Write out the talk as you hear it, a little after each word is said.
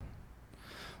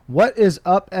What is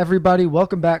up, everybody?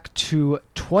 Welcome back to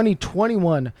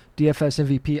 2021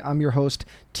 DFS MVP. I'm your host,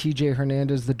 TJ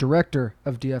Hernandez, the director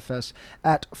of DFS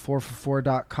at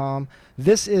 4for4.com.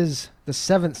 This is the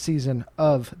 7th season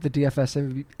of the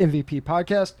DFS MVP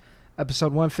podcast,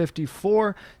 episode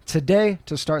 154. Today,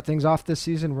 to start things off this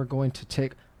season, we're going to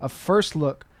take a first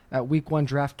look at Week 1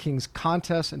 DraftKings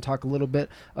contests and talk a little bit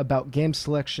about game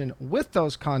selection with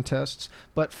those contests.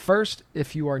 But first,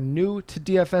 if you are new to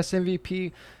DFS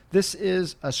MVP, this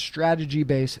is a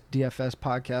strategy-based DFS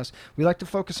podcast. We like to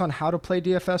focus on how to play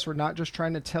DFS. We're not just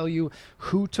trying to tell you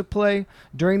who to play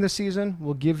during the season.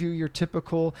 We'll give you your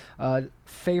typical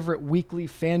favorite weekly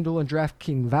FanDuel and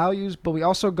DraftKings values, but we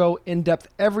also go in-depth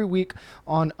every week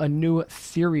on a new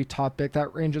theory topic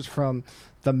that ranges from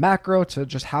the macro to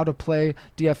just how to play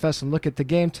DFS and look at the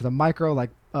game, to the micro,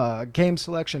 like game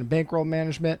selection and bankroll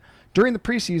management. During the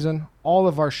preseason, all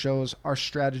of our shows are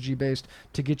strategy-based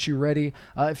to get you ready.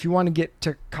 If you want to get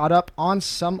caught up on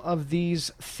some of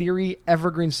these theory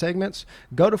evergreen segments,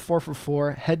 go to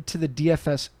 4for4, head to the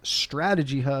DFS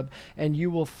Strategy Hub, and you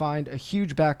will find a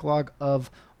huge backlog of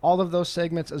all of those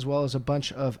segments, as well as a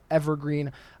bunch of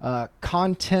evergreen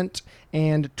content.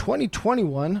 And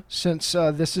 2021, since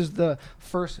this is the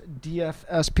first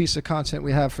DFS piece of content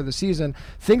we have for the season,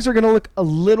 things are going to look a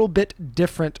little bit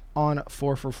different on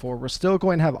 4for4. We're still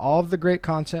going to have all of the great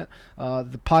content,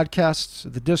 the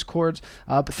podcasts, the Discords,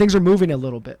 but things are moving a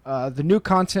little bit. The new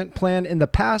content plan in the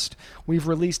past, we've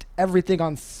released everything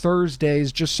on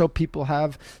Thursdays just so people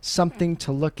have something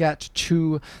to look at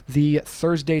to the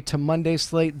Thursday to Monday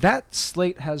slate. That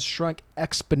slate has shrunk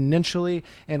exponentially,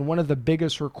 and one of the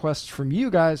biggest requests from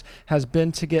you guys has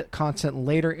been to get content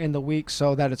later in the week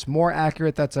so that it's more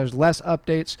accurate, that there's less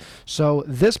updates. So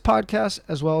this podcast,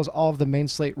 as well as all of the main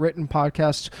slate written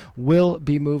podcasts, will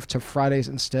be moved to Fridays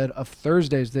instead of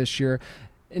Thursdays this year.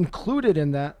 Included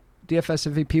in that,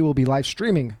 DFS MVP will be live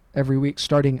streaming every week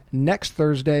starting next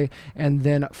Thursday, and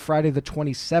then Friday the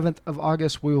 27th of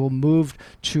August we will move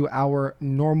to our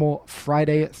normal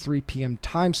Friday 3 p.m.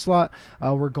 time slot.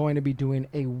 We're going to be doing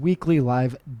a weekly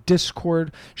live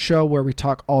Discord show where we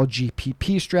talk all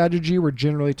GPP strategy. We're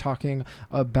generally talking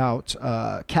about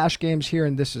cash games here,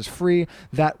 and this is free.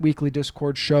 That weekly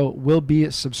Discord show will be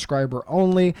subscriber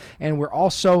only, and we're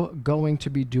also going to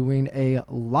be doing a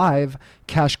live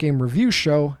cash game review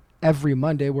show every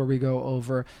Monday where we go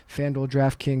over FanDuel,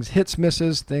 DraftKings, hits,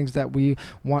 misses, things that we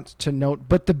want to note.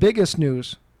 But the biggest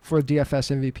news for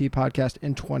DFS MVP podcast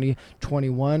in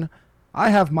 2021, I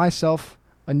have myself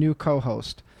a new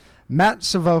co-host, Matt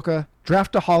Savoca,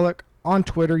 Draftaholic on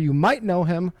Twitter. You might know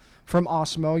him from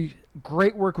Osmo.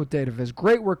 Great work with DataViz.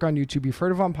 Great work on YouTube. You've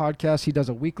heard of him on podcasts. He does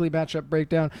a weekly matchup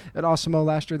breakdown at Osmo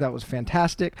last year. That was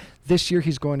fantastic. This year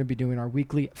he's going to be doing our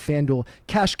weekly FanDuel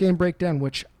cash game breakdown,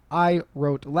 which I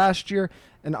wrote last year,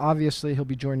 and obviously he'll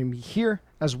be joining me here,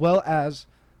 as well as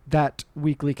that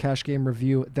weekly cash game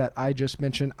review that I just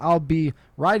mentioned. I'll be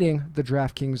writing the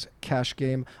DraftKings cash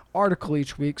game article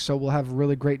each week, so we'll have a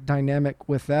really great dynamic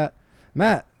with that.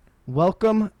 Matt,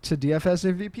 welcome to DFS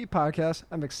MVP podcast.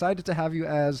 I'm excited to have you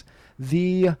as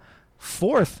the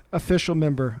 4th official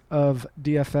member of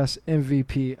DFS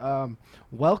MVP.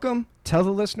 Welcome. Tell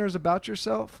the listeners about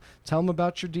yourself. Tell them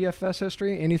about your DFS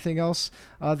history. Anything else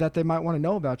that they might want to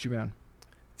know about you, man?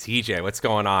 TJ, what's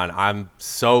going on? I'm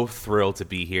so thrilled to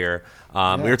be here. We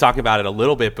were talking about it a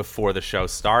little bit before the show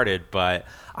started, but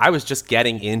I was just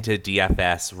getting into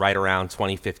DFS right around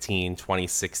 2015,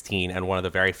 2016, and one of the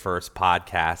very first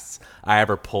podcasts I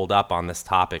ever pulled up on this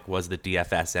topic was the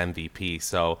DFS MVP.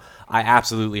 So I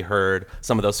absolutely heard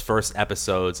some of those first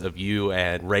episodes of you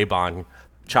and Raybon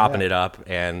chopping it up,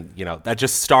 and that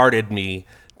just started me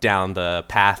down the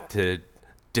path to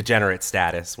degenerate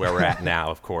status where we're at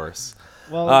now, of course.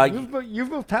 Well, you've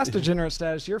moved past degenerate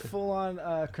status. You're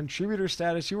full-on contributor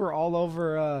status. You were all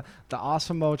over the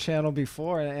Osmo channel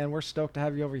before, and we're stoked to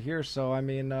have you over here. So, I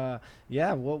mean,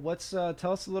 what's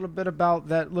tell us a little bit about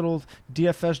that little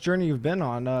DFS journey you've been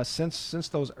on since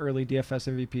those early DFS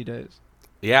MVP days.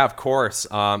 Yeah, of course.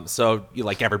 So,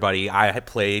 like everybody, I had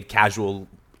played casual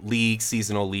leagues,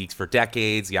 seasonal leagues for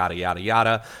decades, yada, yada,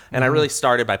 yada. And I really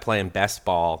started by playing best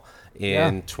ball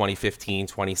in 2015,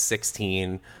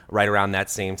 2016, right around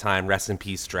that same time. Rest in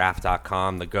peace,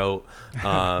 draft.com, the GOAT.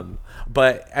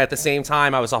 But at the same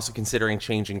time, I was also considering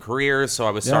changing careers. So I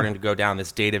was starting to go down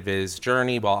this DataViz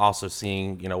journey while also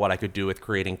seeing, what I could do with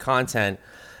creating content.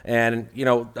 And,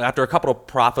 after a couple of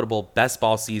profitable best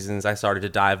ball seasons, I started to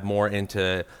dive more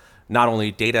into not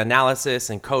only data analysis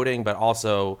and coding, but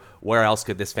also where else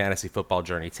could this fantasy football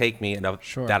journey take me? And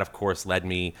that, of course, led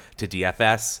me to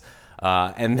DFS.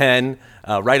 And then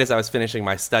right as I was finishing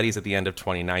my studies at the end of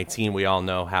 2019, we all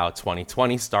know how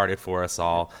 2020 started for us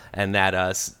all, and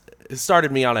that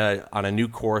started me on a new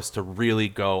course to really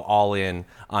go all in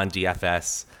on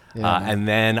DFS. And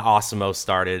then Osimo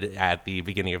started at the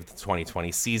beginning of the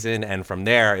 2020 season, and from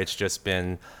there it's just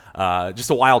been just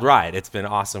a wild ride. It's been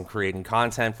awesome creating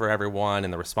content for everyone,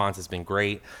 and the response has been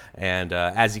great. And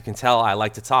as you can tell, I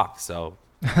like to talk, so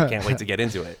can't wait to get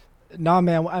into it. No,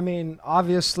 man. I mean,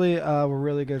 obviously, we're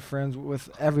really good friends with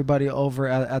everybody over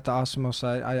at the Osimo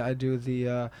site. I do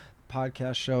the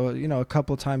podcast show, a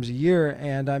couple times a year.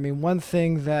 And I mean, one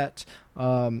thing that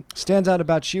stands out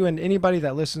about you and anybody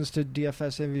that listens to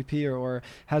DFS MVP or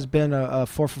has been a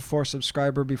 4for4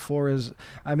 subscriber before is,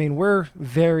 I mean, we're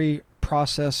very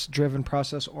process-driven,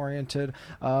 process-oriented.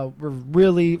 We're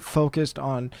really focused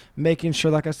on making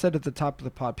sure, like I said at the top of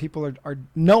the pod, people are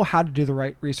know how to do the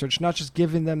right research, not just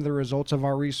giving them the results of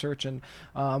our research. And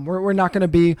we're not going to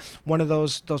be one of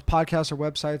those podcasts or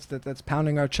websites that's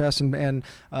pounding our chest and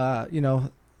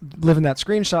living that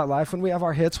screenshot life. When we have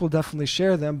our hits, we'll definitely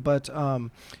share them. But,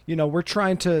 we're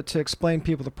trying to explain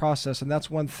people the process. And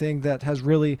that's one thing that has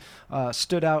really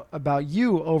stood out about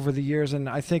you over the years. And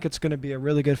I think it's going to be a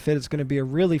really good fit. It's going to be a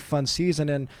really fun season.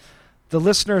 And the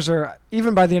listeners are,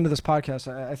 even by the end of this podcast,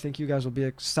 I think you guys will be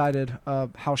excited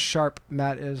how sharp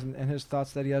Matt is and his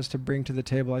thoughts that he has to bring to the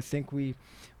table. I think we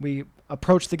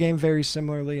approach the game very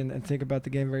similarly and think about the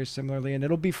game very similarly, and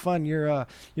it'll be fun. Your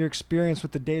experience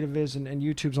with the data viz and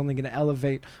YouTube's only going to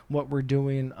elevate what we're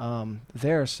doing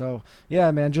there. So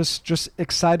yeah, man, just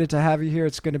excited to have you here.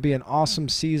 It's going to be an awesome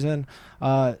season.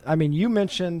 I mean, you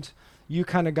mentioned you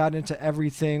kind of got into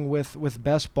everything with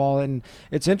best ball, and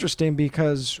it's interesting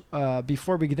because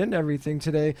before we get into everything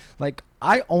today, like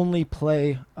I only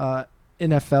play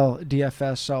NFL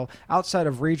DFS. So outside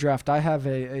of redraft, I have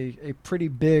a pretty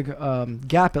big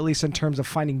gap, at least in terms of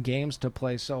finding games to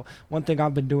play. So one thing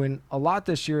I've been doing a lot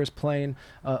this year is playing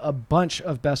a bunch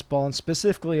of best ball, and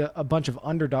specifically a bunch of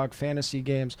underdog fantasy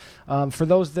games. For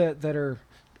those that are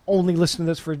only listen to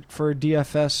this for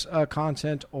DFS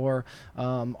content or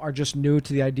are just new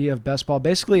to the idea of best ball.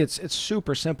 Basically, it's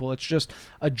super simple. It's just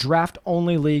a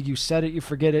draft-only league. You set it, you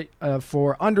forget it.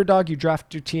 For underdog, you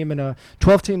draft your team in a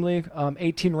 12-team league,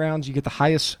 18 rounds. You get the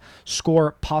highest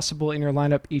score possible in your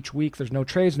lineup each week. There's no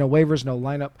trades, no waivers, no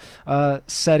lineup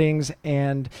settings.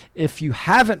 And if you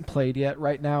haven't played yet,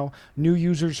 right now, new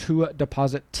users who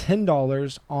deposit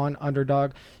 $10 on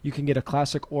underdog, you can get a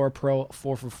classic or a pro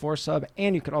 4for4 sub,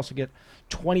 and you can also get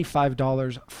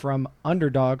 $25 from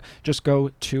Underdog. Just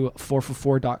go to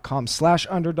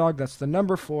 4for4.com/underdog. That's the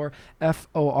number 4,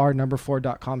 FOR number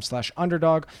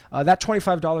 4.com/underdog. That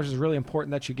 $25 is really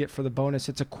important that you get for the bonus.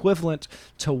 It's equivalent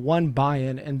to one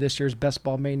buy-in in this year's Best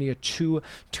Ball Mania 2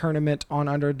 tournament on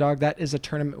Underdog. That is a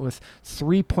tournament with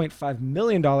 $3.5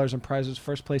 million in prizes.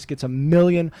 First place gets $1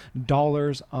 million.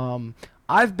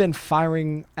 I've been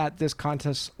firing at this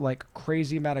contest like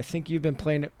crazy, Matt. I think you've been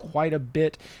playing it quite a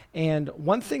bit. And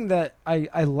one thing that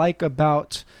I like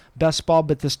about best ball,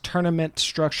 but this tournament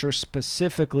structure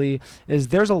specifically, is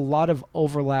there's a lot of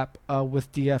overlap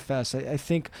with DFS. I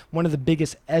think one of the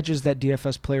biggest edges that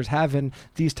DFS players have in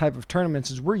these type of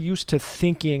tournaments is we're used to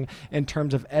thinking in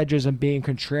terms of edges and being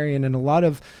contrarian, and a lot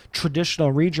of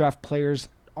traditional redraft players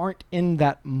aren't in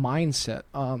that mindset.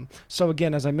 So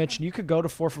again, as I mentioned, you could go to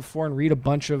 4for4 and read a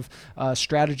bunch of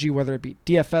strategy, whether it be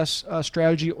DFS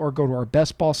strategy, or go to our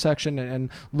best ball section and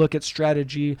look at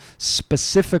strategy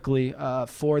specifically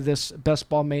for this Best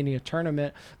Ball Mania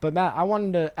tournament. But Matt, I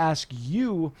wanted to ask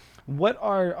you, what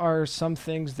are some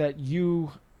things that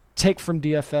you take from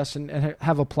DFS and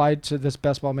have applied to this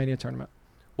Best Ball Mania tournament?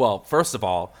 Well, first of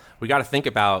all, we got to think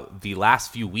about the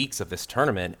last few weeks of this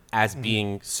tournament as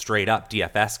being straight up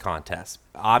DFS contests.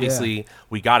 Obviously,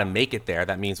 we got to make it there.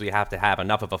 That means we have to have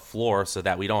enough of a floor so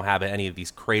that we don't have any of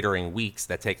these cratering weeks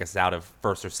that take us out of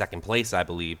first or second place, I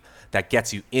believe, that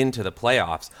gets you into the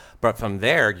playoffs. But from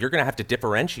there, you're going to have to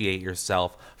differentiate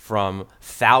yourself from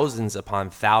thousands upon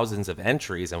thousands of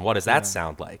entries. And what does that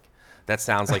sound like? That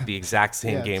sounds like the exact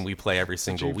same game we play every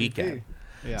single weekend.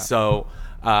 Yeah. So,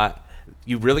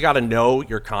 you really got to know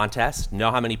your contest,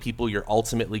 know how many people you're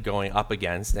ultimately going up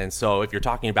against. And so if you're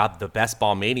talking about the Best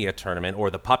Ball Mania tournament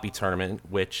or the Puppy tournament,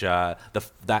 which that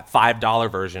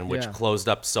 $5 version, which closed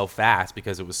up so fast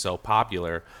because it was so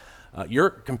popular, you're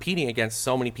competing against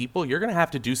so many people, you're going to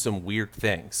have to do some weird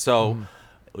things. So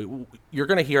you're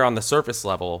going to hear on the surface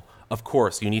level, of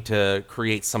course, you need to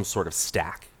create some sort of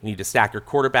stack. You need to stack your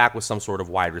quarterback with some sort of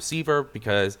wide receiver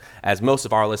because, as most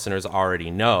of our listeners already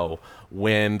know,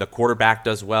 when the quarterback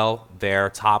does well, their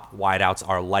top wideouts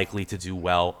are likely to do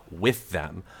well with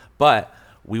them. But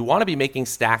we want to be making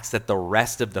stacks that the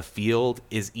rest of the field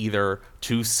is either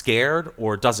too scared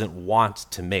or doesn't want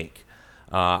to make.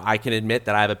 I can admit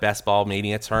that I have a best ball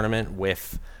mania tournament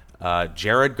with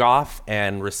Jared Goff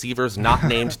and receivers not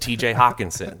named TJ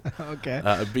Hawkinson.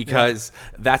 Okay. Because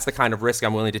that's the kind of risk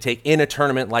I'm willing to take in a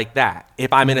tournament like that.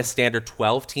 If I'm in a standard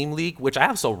 12-team league, which I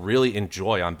also really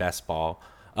enjoy on best ball,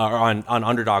 or on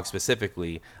underdog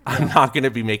specifically, I'm not going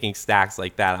to be making stacks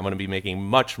like that. I'm going to be making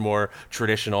much more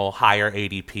traditional, higher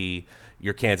ADP,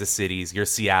 your Kansas Cities, your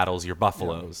Seattles, your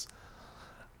Buffaloes.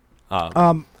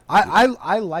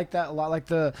 I like that a lot.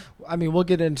 We'll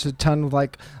get into a ton of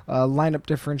lineup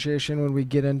differentiation when we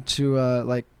get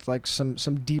into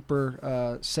some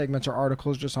deeper segments or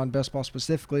articles just on best ball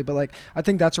specifically. But I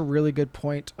think that's a really good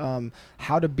point.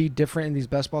 How to be different in these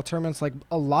best ball tournaments. Like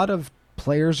a lot of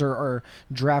players are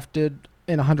drafted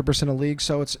in 100% of leagues,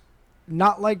 so it's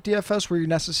not like DFS where you're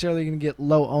necessarily going to get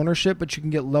low ownership, but you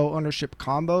can get low ownership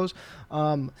combos.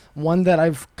 One that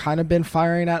I've kind of been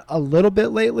firing at a little bit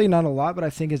lately, not a lot, but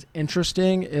I think is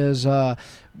interesting is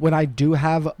when I do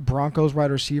have Broncos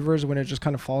wide receivers, when it just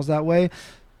kind of falls that way,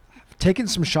 taking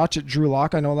some shots at Drew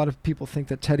Lock. I know a lot of people think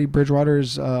that Teddy Bridgewater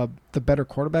is the better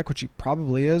quarterback, which he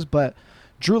probably is, but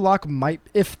Drew Lock might,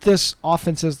 if this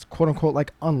offense is quote unquote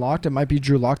unlocked, it might be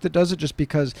Drew Lock that does it just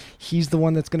because he's the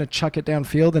one that's going to chuck it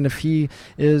downfield. And if he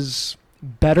is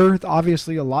better,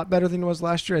 obviously a lot better than he was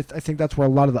last year, I think that's where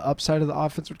a lot of the upside of the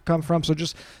offense would come from. So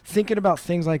just thinking about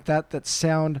things like that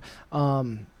sound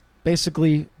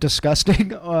basically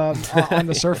disgusting on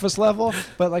the surface level,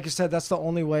 but like you said, that's the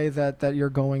only way that you're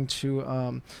going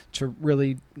to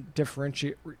really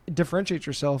differentiate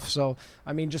yourself. So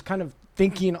I mean, just kind of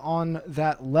thinking on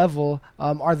that level,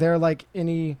 are there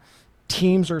any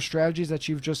teams or strategies that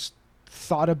you've just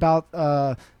thought about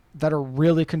that are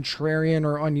really contrarian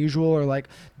or unusual, or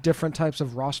different types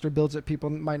of roster builds that people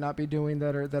might not be doing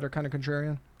that are kind of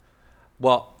contrarian?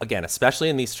 Well, again, especially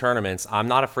in these tournaments, I'm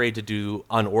not afraid to do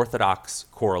unorthodox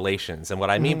correlations. And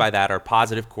what I mean by that are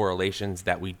positive correlations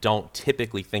that we don't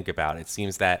typically think about. It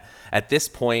seems that at this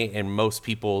point in most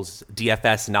people's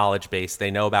DFS knowledge base,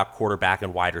 they know about quarterback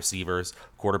and wide receivers,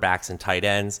 quarterbacks and tight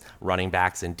ends, running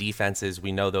backs and defenses.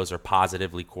 We know those are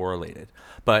positively correlated.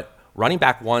 But running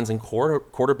back ones and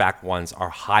quarterback ones are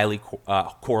highly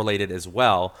correlated as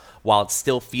well, while it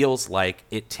still feels like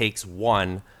it takes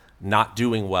one not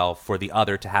doing well for the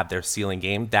other to have their ceiling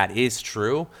game. That is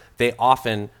true. They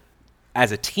often,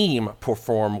 as a team,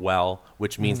 perform well,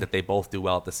 which means that they both do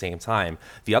well at the same time.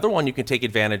 The other one you can take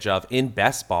advantage of in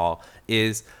best ball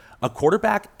is a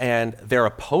quarterback and their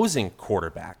opposing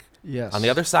quarterback. Yes. On the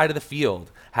other side of the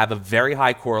field have a very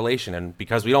high correlation. And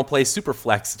because we don't play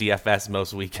Superflex DFS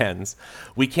most weekends,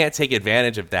 we can't take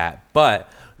advantage of that.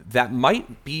 But that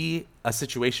might be a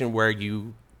situation where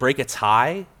you break a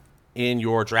tie in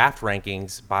your draft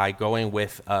rankings by going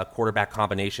with a quarterback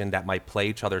combination that might play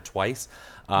each other twice.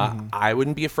 I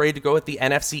wouldn't be afraid to go with the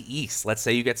NFC East. Let's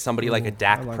say you get somebody like a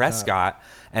Dak Prescott,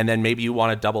 and then maybe you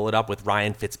want to double it up with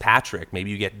Ryan Fitzpatrick.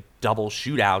 Maybe you get double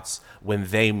shootouts when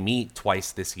they meet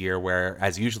twice this year,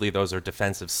 whereas usually those are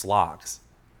defensive slogs.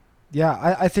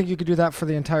 Yeah, I think you could do that for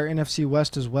the entire NFC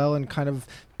West as well, and kind of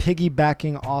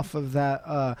piggybacking off of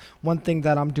that. One thing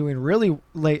that I'm doing really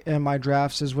late in my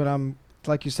drafts is when I'm,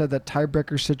 like you said, that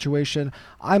tiebreaker situation,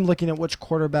 I'm looking at which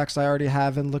quarterbacks I already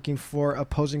have and looking for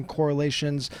opposing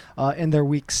correlations in their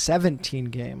Week 17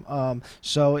 game.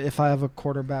 So if I have a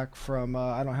quarterback from,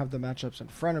 I don't have the matchups in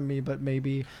front of me, but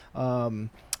maybe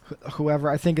whoever,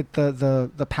 I think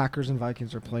the Packers and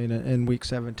Vikings are playing in Week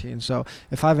 17. So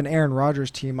if I have an Aaron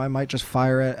Rodgers team, I might just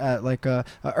fire it at a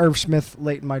Irv Smith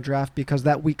late in my draft, because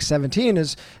that Week 17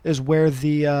 is where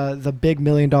the big $1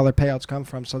 million payouts come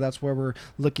from. So that's where we're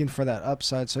looking for that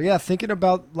upside. So yeah, thinking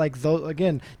about those,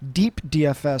 again, deep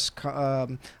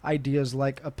DFS ideas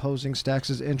like opposing stacks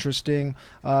is interesting.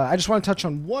 I just want to touch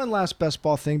on one last best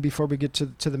ball thing before we get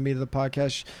to the meat of the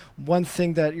podcast. One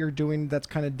thing that you're doing that's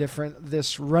kind of different,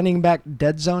 this running back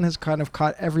dead zone has kind of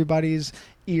caught everybody's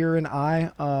ear and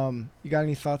eye. You got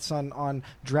any thoughts on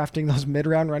drafting those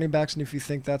mid-round running backs, and if you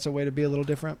think that's a way to be a little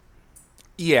different?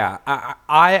 Yeah,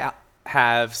 I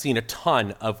have seen a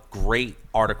ton of great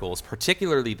articles,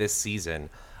 particularly this season,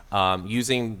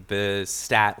 using the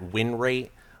stat win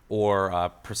rate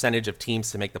or percentage of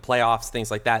teams to make the playoffs, things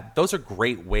like that. Those are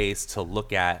great ways to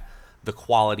look at the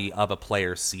quality of a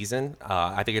player's season.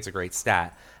 I think it's a great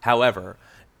stat. However,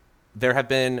 there have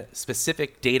been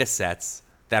specific data sets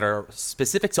that are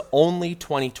specific to only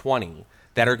 2020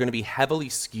 that are going to be heavily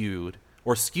skewed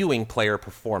or skewing player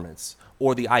performance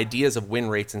or the ideas of win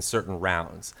rates in certain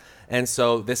rounds. And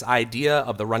so this idea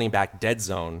of the running back dead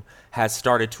zone has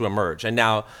started to emerge. And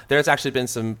now there's actually been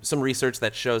some research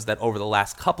that shows that over the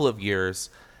last couple of years,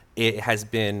 it has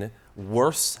been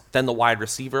worse than the wide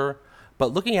receiver.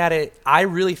 But looking at it, I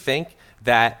really think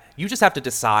that you just have to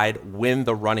decide when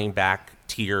the running back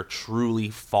tier truly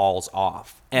falls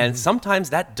off. And sometimes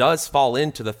that does fall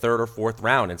into the third or fourth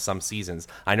round in some seasons.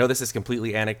 I know this is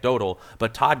completely anecdotal,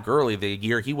 but Todd Gurley, the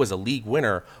year he was a league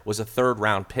winner, was a third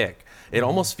round pick. It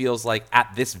almost feels like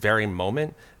at this very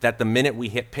moment that the minute we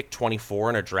hit pick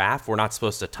 24 in a draft, we're not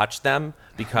supposed to touch them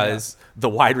because the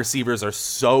wide receivers are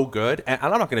so good. And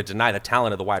I'm not going to deny the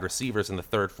talent of the wide receivers in the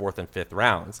third, fourth, and fifth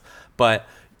rounds. But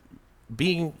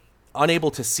being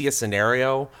unable to see a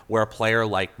scenario where a player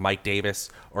like Mike Davis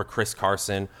or Chris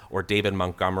Carson or David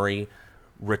Montgomery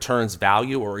returns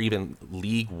value or even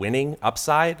league winning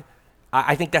upside,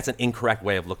 I think that's an incorrect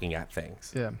way of looking at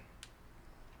things.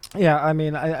 Yeah, I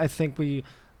mean, I think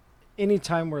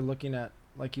anytime we're looking at,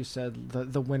 like you said,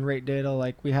 the win rate data,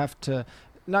 like we have to,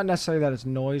 not necessarily that it's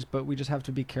noise, but we just have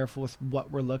to be careful with what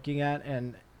we're looking at.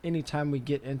 And anytime we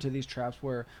get into these traps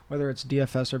where, whether it's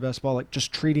DFS or best ball, like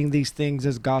just treating these things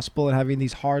as gospel and having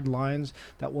these hard lines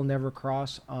that we'll never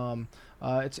cross,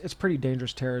 it's pretty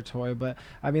dangerous territory. But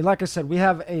I mean, like I said, we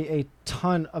have a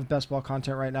ton of best ball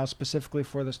content right now, specifically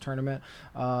for this tournament.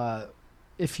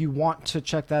 If you want to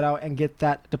check that out and get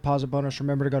that deposit bonus,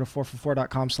 remember to go to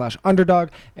 4for4.com/underdog,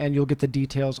 and you'll get the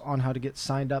details on how to get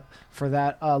signed up for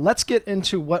that. Let's get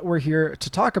into what we're here to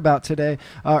talk about today.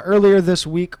 Earlier this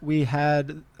week, we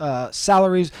had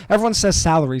salaries. Everyone says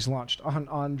salaries launched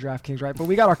on DraftKings, right? But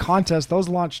we got our contest. Those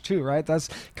launched too, right? That's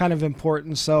kind of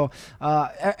important. So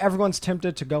everyone's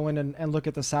tempted to go in and look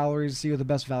at the salaries, see who the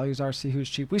best values are, see who's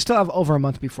cheap. We still have over a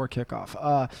month before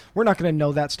kickoff. We're not going to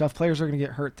know that stuff. Players are going to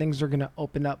get hurt. Things are going to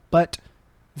open up, but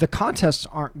the contests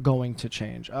aren't going to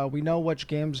change. We know which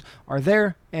games are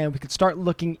there, and we could start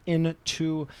looking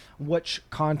into which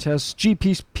contests,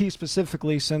 GPP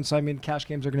specifically, since, I mean, cash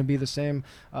games are going to be the same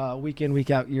week in, week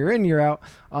out, year in, year out.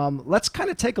 Let's kind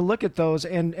of take a look at those,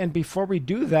 and before we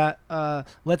do that,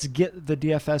 let's get the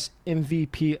DFS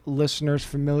MVP listeners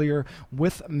familiar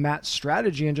with Matt's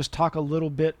strategy and just talk a little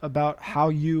bit about how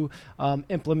you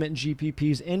implement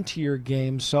GPPs into your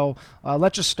game. So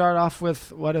let's just start off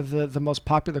with one of the most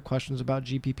popular questions about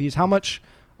GPPs. How much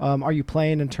are you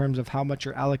playing in terms of how much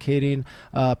you're allocating,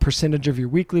 percentage of your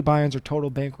weekly buy-ins or total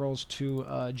bankrolls to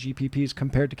GPPs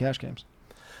compared to cash games?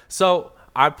 So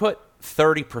I put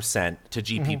 30% to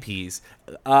GPPs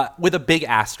with a big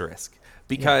asterisk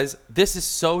because this is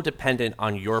so dependent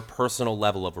on your personal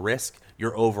level of risk,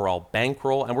 your overall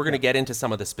bankroll, and we're going to get into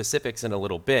some of the specifics in a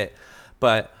little bit.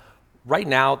 But right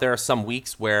now, there are some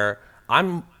weeks where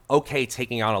I'm okay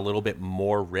taking on a little bit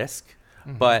more risk.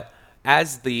 But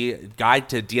as the guide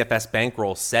to DFS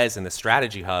bankroll says in the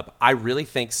strategy hub, I really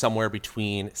think somewhere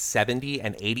between 70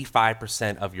 and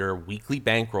 85% of your weekly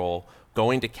bankroll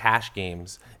going to cash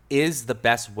games is the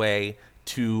best way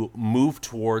to move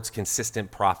towards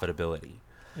consistent profitability.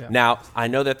 Now, I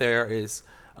know that there is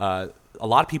a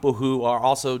lot of people who are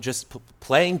also just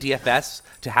playing DFS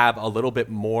to have a little bit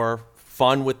more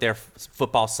fun with their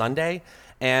football Sunday.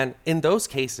 And in those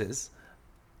cases,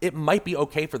 it might be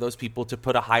okay for those people to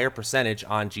put a higher percentage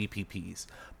on GPPs.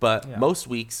 But most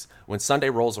weeks, when Sunday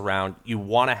rolls around, you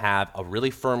want to have a really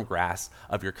firm grasp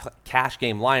of your cash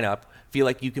game lineup, feel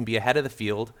like you can be ahead of the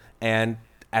field, and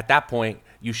at that point,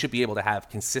 you should be able to have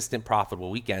consistent profitable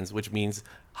weekends, which means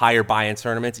higher buy-in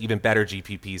tournaments, even better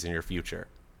GPPs in your future.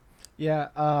 Yeah,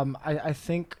 I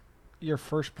think your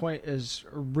first point is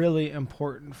really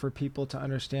important for people to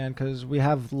understand because we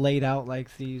have laid out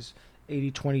like these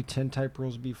 80-20-10 type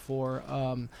rules before,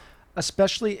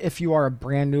 especially if you are a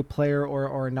brand new player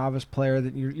or a novice player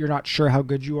that you're not sure how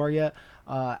good you are yet.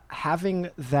 Having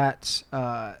that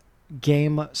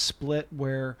game split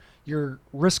where your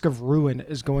risk of ruin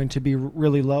is going to be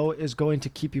really low is going to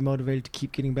keep you motivated to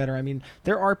keep getting better. I mean,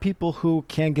 there are people who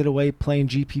can get away playing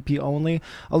GPP only.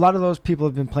 A lot of those people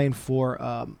have been playing for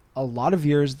a lot of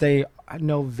years. They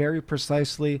know very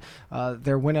precisely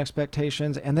their win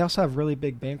expectations, and they also have really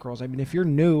big bankrolls. I mean, if you're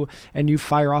new and you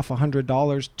fire off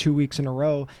 $100 2 weeks in a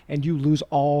row and you lose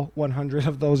all 100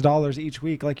 of those dollars each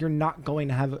week, like, you're not going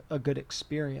to have a good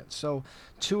experience. So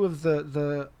two of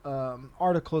the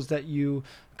articles that you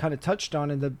kind of touched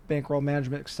on in the bankroll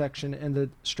management section in the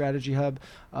strategy hub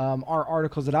are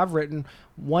articles that I've written.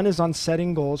 One is on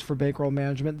setting goals for bankroll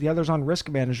management. The other's on risk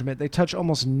management. They touch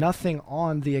almost nothing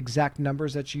on the exact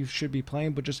numbers that you should be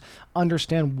playing, but just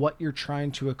understand what you're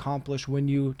trying to accomplish when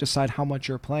you decide how much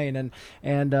you're playing.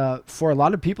 And for a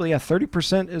lot of people,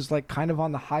 30% is like kind of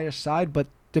on the highest side, but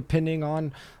depending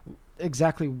on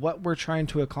exactly what we're trying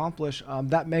to accomplish,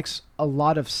 that makes a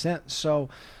lot of sense. So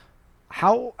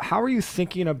how are you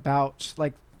thinking about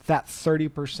like that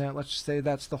 30%? Let's just say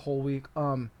that's the whole week.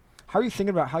 How are you thinking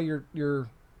about how you're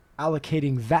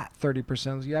allocating that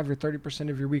 30%? You have your 30%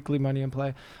 of your weekly money in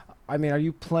play. I mean, are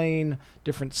you playing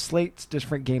different slates,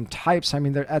 different game types? I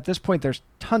mean, at this point, there's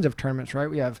tons of tournaments, right?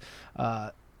 We have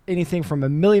anything from a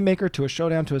Millie Maker to a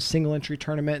Showdown to a single entry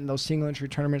tournament, and those single entry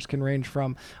tournaments can range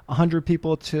from 100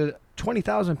 people to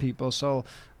 20,000 people. So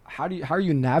how are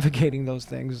you navigating those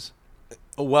things?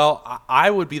 Well, I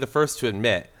would be the first to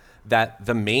admit that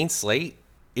the main slate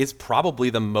is probably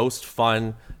the most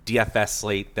fun DFS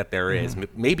slate that there is,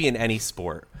 maybe in any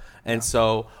sport. And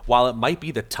so while it might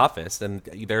be the toughest, and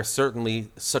there's certainly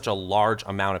such a large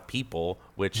amount of people,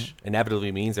 which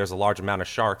inevitably means there's a large amount of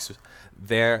sharks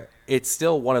there, it's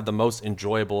still one of the most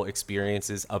enjoyable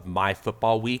experiences of my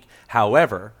football week.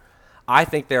 However, I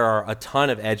think there are a ton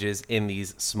of edges in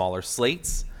these smaller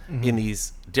slates, in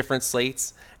these different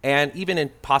slates, and even in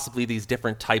possibly these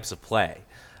different types of play.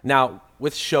 Now,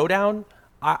 with Showdown,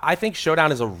 I think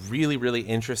Showdown is a really, really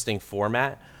interesting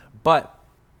format, but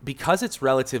because it's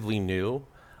relatively new,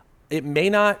 it may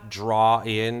not draw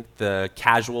in the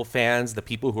casual fans, the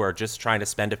people who are just trying to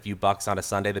spend a few bucks on a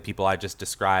Sunday, the people I just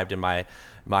described in my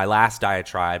last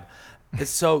diatribe.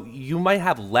 So you might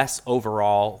have less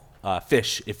overall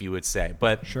fish, if you would say.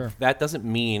 But Sure. That doesn't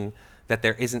mean that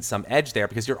there isn't some edge there,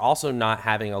 because you're also not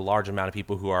having a large amount of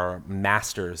people who are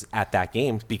masters at that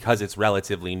game because it's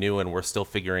relatively new and we're still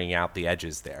figuring out the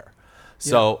edges there.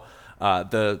 So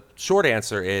the short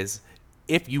answer is,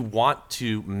 if you want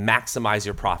to maximize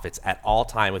your profits at all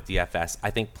time with DFS, I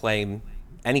think playing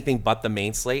anything but the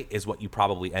main slate is what you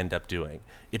probably end up doing.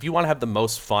 If you want to have the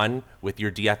most fun with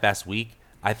your DFS week,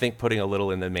 I think putting a little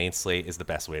in the main slate is the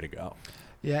best way to go.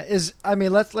 Yeah,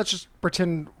 let's just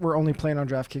pretend we're only playing on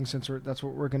DraftKings, since that's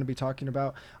what we're going to be talking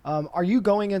about. Are you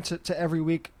going into every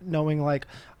week knowing like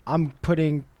I'm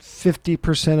putting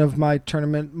 50% of my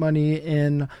tournament money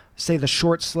in, say, the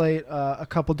short slate, a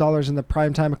couple dollars in the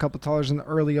prime time, a couple dollars in the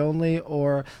early only,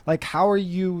 or like how are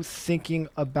you thinking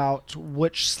about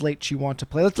which slate you want to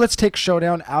play? Let's take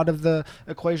Showdown out of the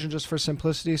equation just for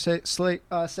simplicity's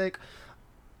sake.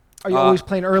 Are you always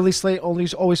playing early slate,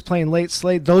 always playing late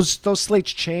slate? Those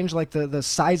slates change, like the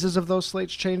sizes of those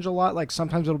slates change a lot. Like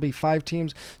sometimes it'll be 5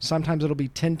 teams, sometimes it'll be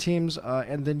 10 teams,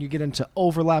 and then you get into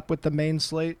overlap with the main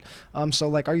slate. So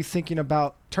like, are you thinking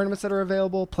about tournaments that are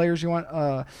available, players you want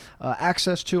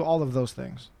access to, all of those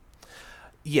things?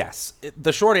 Yes.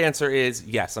 The short answer is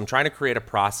yes. I'm trying to create a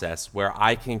process where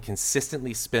I can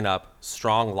consistently spin up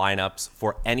strong lineups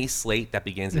for any slate that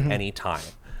begins at any time.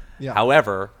 Yeah.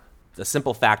 However, the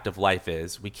simple fact of life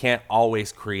is we can't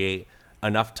always create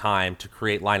enough time to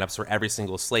create lineups for every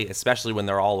single slate, especially when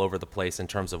they're all over the place in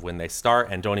terms of when they start.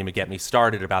 And don't even get me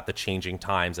started about the changing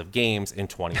times of games in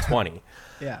 2020.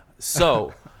 Yeah.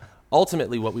 So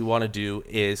ultimately what we want to do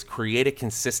is create a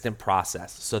consistent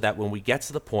process so that when we get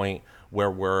to the point where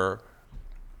we're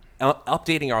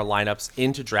updating our lineups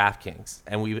into DraftKings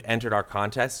and we've entered our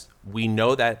contest, we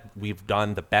know that we've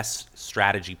done the best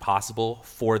strategy possible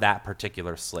for that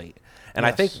particular slate. And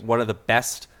Yes. I think one of the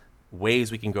best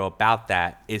ways we can go about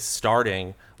that is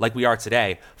starting, like we are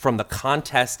today, from the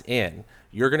contest in.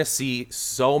 You're going to see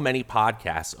so many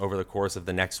podcasts over the course of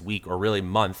the next week or really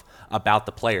month about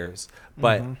the players.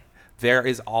 But there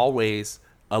is always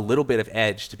a little bit of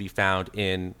edge to be found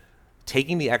in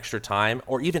taking the extra time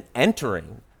or even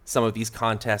entering some of these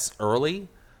contests early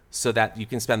so that you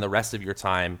can spend the rest of your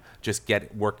time just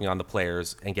working on the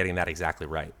players and getting that exactly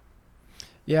right.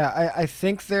 Yeah, I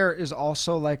think there is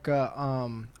also like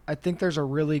I think there's a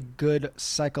really good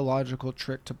psychological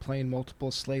trick to playing multiple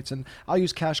slates, and I'll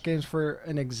use cash games for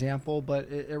an example, but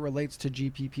it relates to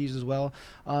GPPs as well.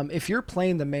 If you're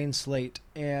playing the main slate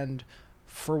and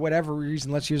for whatever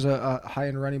reason, let's use a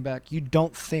high-end running back, you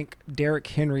don't think Derrick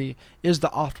Henry is the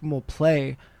optimal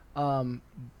play,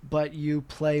 but you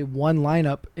play one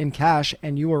lineup in cash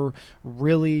and you are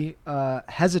really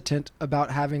hesitant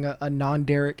about having a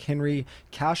non-Derrick Henry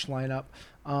cash lineup.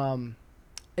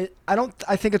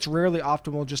 I think it's rarely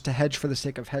optimal just to hedge for the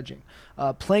sake of hedging.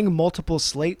 Playing multiple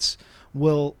slates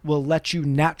will let you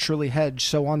naturally hedge.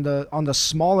 So on the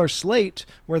smaller slate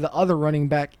where the other running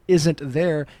back isn't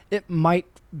there, it might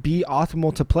be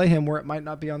optimal to play him where it might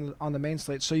not be on the main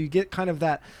slate. So you get kind of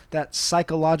that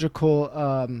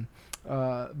psychological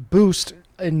boost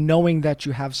in knowing that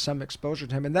you have some exposure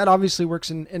to him, and that obviously works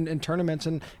in tournaments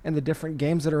and the different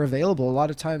games that are available. A lot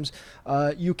of times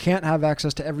you can't have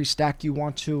access to every stack you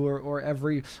want to, or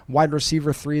every wide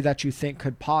receiver 3 that you think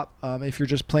could pop if you're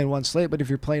just playing one slate. But if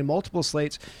you're playing multiple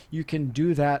slates, you can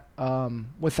do that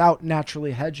without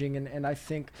naturally hedging, and I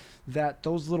think that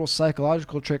those little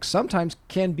psychological tricks sometimes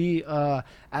can be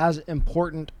as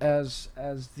important as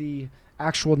the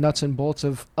actual nuts and bolts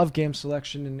of game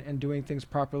selection and doing things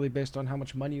properly based on how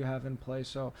much money you have in play.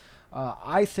 So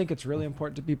I think it's really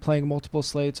important to be playing multiple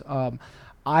slates.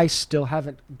 I still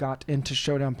haven't got into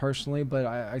Showdown personally, but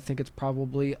I think it's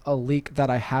probably a leak that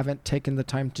I haven't taken the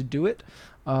time to do it.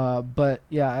 But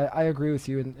yeah, I agree with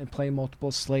you in playing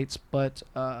multiple slates. But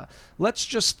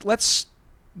let's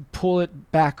pull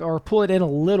it back or pull it in a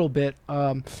little bit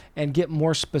and get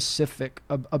more specific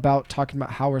about talking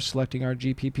about how we're selecting our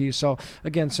GPP. So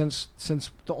again, since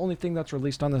the only thing that's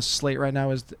released on the slate right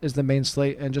now is the main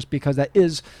slate, and just because that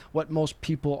is what most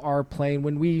people are playing,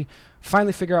 when we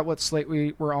finally figure out what slate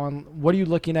we're on, what are you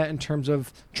looking at in terms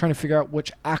of trying to figure out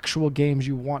which actual games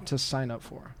you want to sign up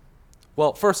for?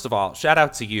 Well, first of all, shout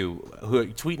out to you who are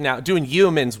tweeting out, doing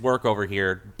yeoman's work over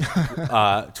here,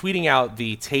 tweeting out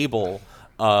the table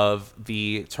of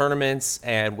the tournaments,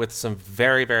 and with some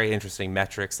very, very interesting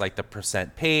metrics like the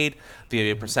percent paid,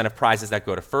 the percent of prizes that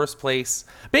go to first place,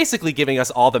 basically giving us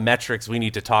all the metrics we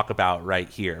need to talk about right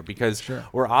here, because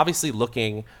we're obviously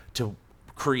looking to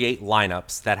create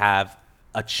lineups that have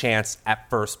a chance at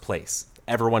first place.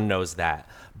 Everyone knows that.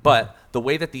 But the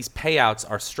way that these payouts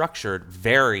are structured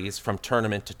varies from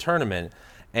tournament to tournament,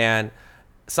 and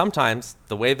sometimes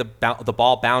the way the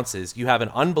ball bounces, you have an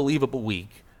unbelievable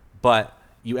week, but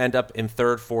you end up in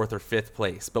 3rd, 4th, or 5th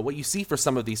place. But what you see for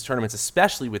some of these tournaments,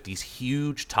 especially with these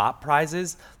huge top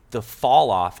prizes, the fall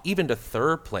off, even to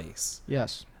 3rd place,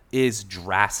 is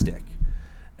drastic.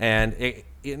 And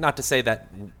not to say that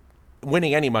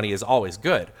winning any money is always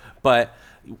good, but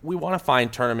we want to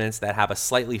find tournaments that have a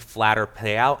slightly flatter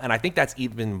payout, and I think that's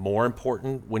even more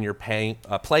important when you're playing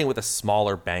with a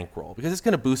smaller bankroll, because it's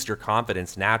going to boost your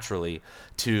confidence naturally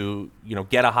to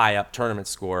get a high up tournament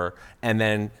score and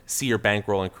then see your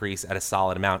bankroll increase at a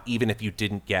solid amount, even if you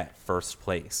didn't get first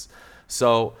place.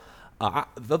 So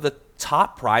the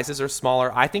top prizes are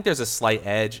smaller. I think there's a slight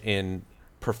edge in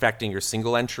perfecting your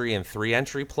single entry and 3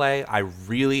 entry play. I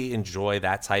really enjoy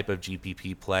that type of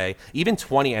GPP play. Even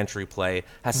 20 entry play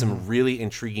has some really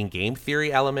intriguing game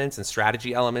theory elements and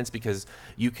strategy elements, because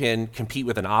you can compete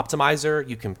with an optimizer,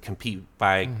 you can compete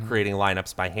by creating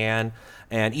lineups by hand,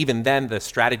 and even then the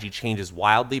strategy changes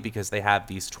wildly, because they have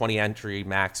these 20 entry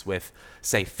max with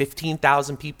say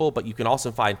 15,000 people, but you can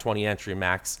also find 20 entry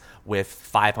max with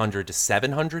 500 to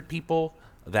 700 people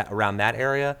that around that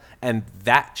area, and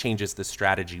that changes the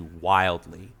strategy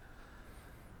wildly.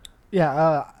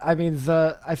 I mean,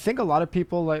 I think a lot of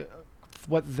people like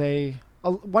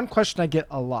one question I get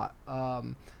a lot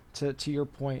to your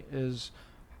point is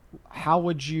how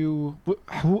would you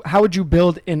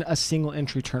build in a single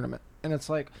entry tournament? And it's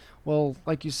like, well,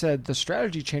 like you said, the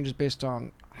strategy changes based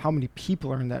on how many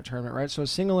people are in that tournament, right? So a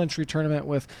single entry tournament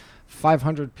with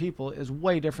 500 people is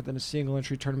way different than a single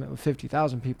entry tournament with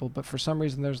 50,000 people. But for some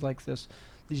reason, there's like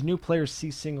these new players see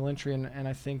single entry, and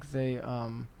I think they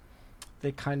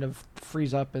kind of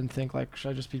freeze up and think like,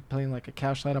 should I just be playing like a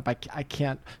cash lineup? I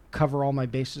can't cover all my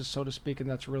bases, so to speak, and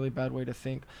that's a really bad way to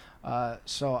think.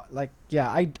 So like, yeah,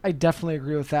 I definitely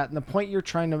agree with that. And the point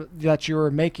that you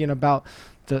were making about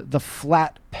the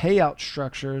flat payout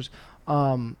structures,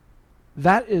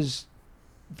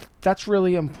 that's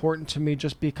really important to me,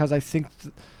 just because I think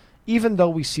even though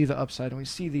we see the upside and we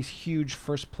see these huge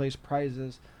first place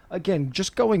prizes, again,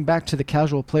 just going back to the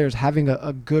casual players having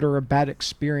a good or a bad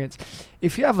experience,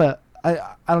 if you have I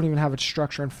don't even have a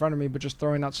structure in front of me, but just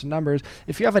throwing out some numbers,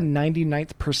 if you have a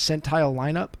 99th percentile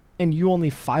lineup and you only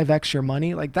 5x your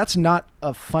money, like that's not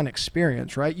a fun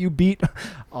experience, right? You beat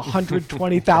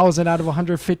 120,000 out of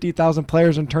 150,000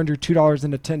 players and turned your $2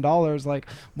 into $10. Like,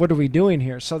 what are we doing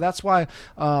here? So that's why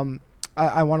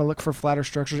I want to look for flatter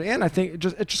structures, and I think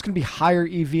it's just going to be higher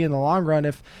EV in the long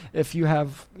run if you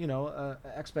have an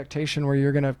expectation where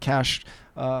you're going to cash.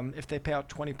 If they pay out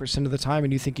 20% of the time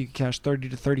and you think you can cash 30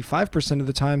 to 35% of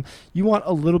the time, you want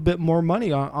a little bit more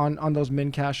money on those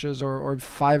min cashes or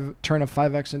turn a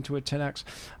 5x into a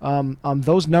 10x.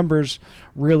 Those numbers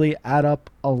really add up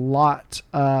a lot.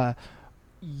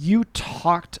 You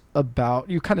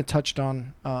kind of touched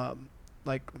on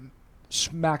like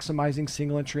maximizing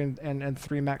single entry and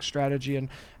 3 max strategy, and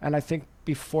I think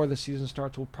before the season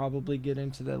starts, we'll probably get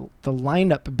into the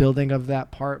lineup building of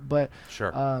that part. But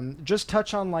Sure. just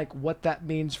touch on like what that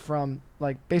means from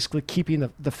like basically keeping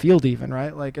the field even,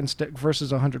 right? Like instead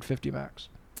versus 150 max.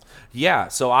 Yeah.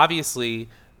 So obviously,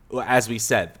 as we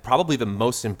said, probably the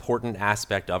most important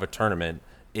aspect of a tournament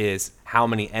is how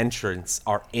many entrants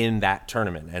are in that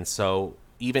tournament. And so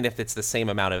even if it's the same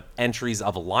amount of entries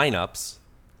of lineups,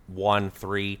 1,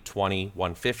 3, 20,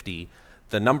 150,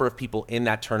 the number of people in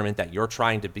that tournament that you're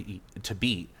trying to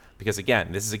beat, because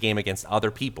again, this is a game against other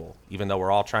people, even though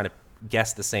we're all trying to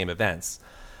guess the same events,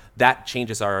 that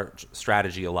changes our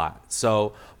strategy a lot.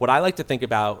 So what I like to think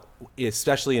about,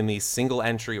 especially in these single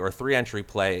entry or 3-entry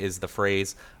play, is the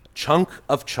phrase chunk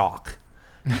of chalk.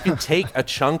 You can take a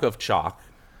chunk of chalk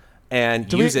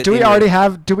and use it. Do we already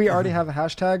have a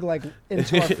hashtag like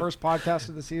into our first podcast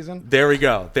of the season? There we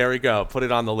go. Put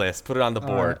it on the list. Put it on the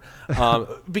board.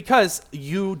 Because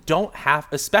you don't have,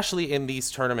 especially in these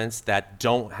tournaments that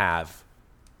don't have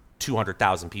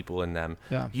 200,000 people in them,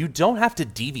 you don't have to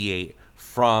deviate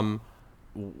from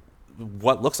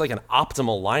what looks like an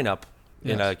optimal lineup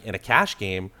in a cash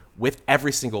game with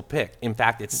every single pick. In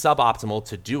fact, it's suboptimal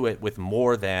to do it with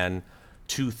more than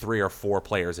 2, 3, or 4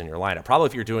 players in your lineup. Probably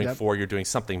if you're doing 4, you're doing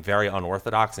something very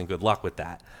unorthodox, and good luck with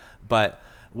that. But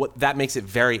what that makes it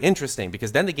very interesting,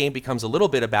 because then the game becomes a little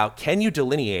bit about, can you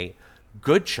delineate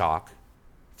good chalk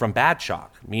from bad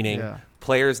chalk, meaning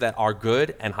players that are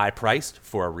good and high priced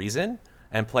for a reason,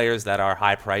 and players that are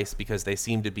high priced because they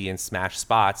seem to be in smash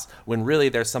spots, when really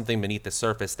there's something beneath the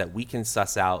surface that we can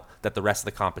suss out that the rest of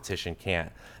the competition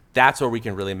can't. That's where we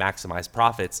can really maximize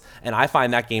profits. And I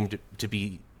find that game to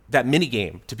be, that mini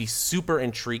game to be super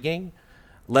intriguing,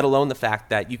 let alone the fact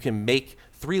that you can make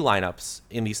 3 lineups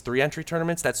in these 3-entry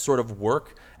tournaments that sort of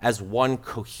work as one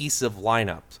cohesive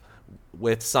lineup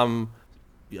with some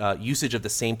usage of the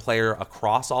same player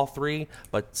across all 3,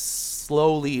 but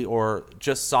slowly or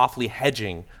just softly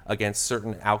hedging against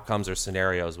certain outcomes or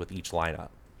scenarios with each lineup.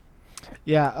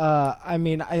 Yeah, I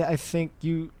mean, I think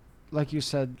like you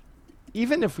said,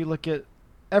 even if we look at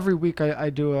every week, I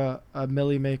do a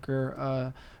Millie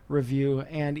Maker review,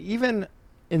 and even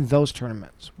in those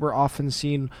tournaments, we're often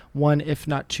seeing 1, if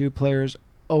not 2 players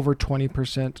over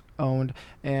 20% owned,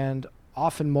 and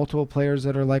often multiple players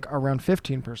that are like around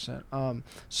 15%.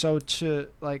 So to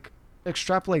like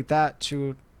extrapolate that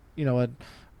to,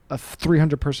 a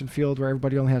 300-person field where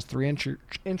everybody only has 3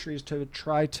 entries to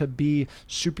try to be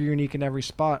super unique in every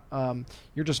spot,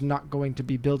 you're just not going to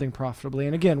be building profitably.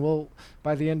 And again,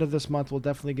 by the end of this month, we'll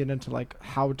definitely get into like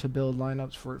how to build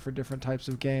lineups for different types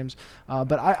of games.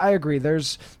 But I agree.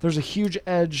 There's a huge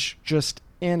edge just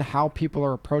in how people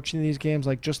are approaching these games.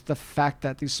 Like just the fact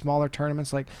that these smaller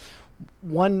tournaments, like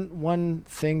one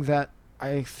thing that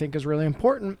I think is really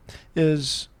important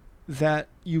is that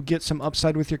you get some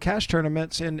upside with your cash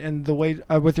tournaments and the way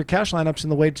with your cash lineups,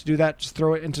 and the way to do that, just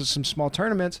throw it into some small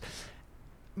tournaments.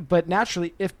 But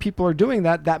naturally, if people are doing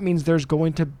that, that means there's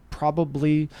going to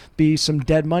probably be some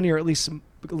dead money, or at least some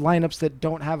lineups that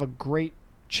don't have a great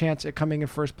chance at coming in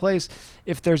first place,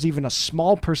 if there's even a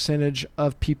small percentage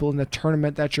of people in the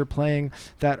tournament that you're playing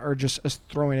that are just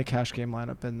throwing a cash game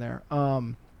lineup in there.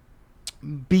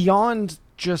 Beyond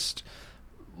just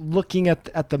looking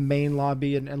at the main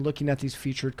lobby and looking at these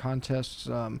featured contests,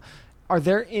 are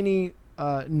there any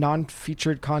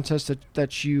non-featured contests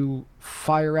that you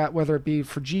fire at, whether it be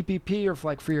for GPP or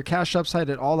for your cash upside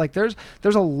at all? Like there's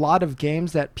a lot of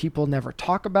games that people never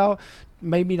talk about,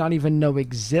 maybe not even know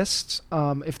exists.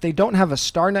 If they don't have a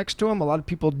star next to them, a lot of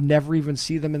people never even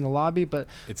see them in the lobby. But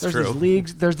there's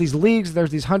these leagues, there's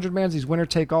these 100-mans, these winner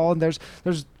take all, and there's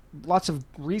lots of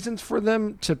reasons for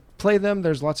them to play them.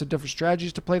 There's lots of different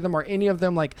strategies to play them. Are any of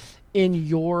them like in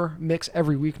your mix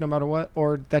every week, no matter what,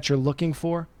 or that you're looking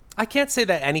for? I can't say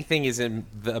that anything is in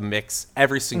the mix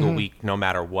every single week, no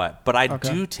matter what. But I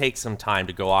do take some time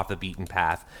to go off the beaten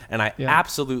path. And I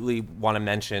absolutely want to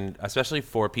mention, especially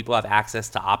for people who have access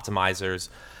to optimizers,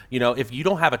 if you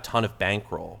don't have a ton of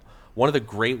bankroll, one of the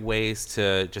great ways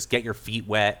to just get your feet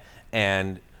wet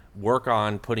and work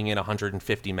on putting in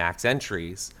 150 max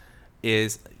entries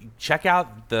is check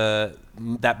out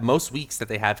that most weeks that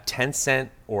they have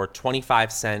 10-cent or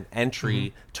 25-cent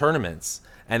entry tournaments.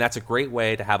 And that's a great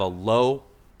way to have a low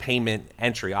payment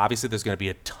entry. Obviously, there's going to be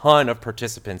a ton of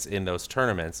participants in those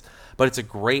tournaments, but it's a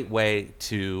great way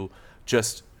to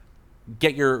just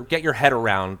get your head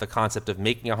around the concept of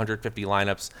making 150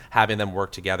 lineups, having them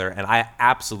work together. And I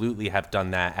absolutely have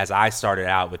done that as I started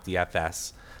out with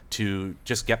DFS to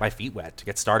just get my feet wet, to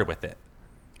get started with it.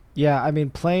 Yeah, I mean,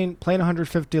 playing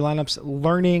 150 lineups,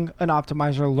 learning an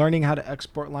optimizer, learning how to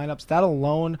export lineups, that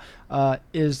alone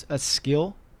is a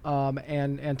skill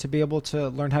and to be able to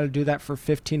learn how to do that for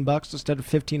 $15 instead of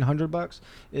 $1,500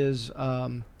 is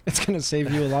it's going to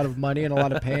save you a lot of money and a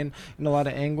lot of pain and a lot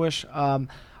of anguish.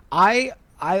 I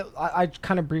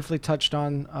kind of briefly touched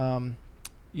on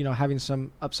having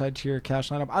some upside to your cash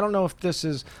lineup. I don't know if this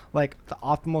is like the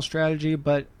optimal strategy,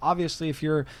 but obviously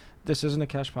this isn't a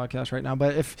cash podcast right now,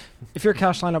 but if your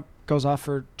cash lineup goes off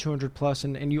for 200 plus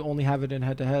and you only have it in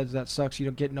head-to-heads, that sucks. You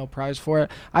don't get no prize for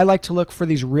it. I like to look for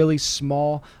these really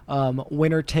small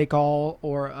winner-take-all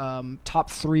or top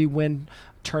 3 win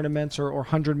tournaments or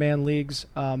 100-man leagues,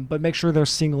 but make sure they're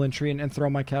single entry and throw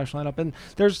my cash lineup. And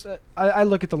there's I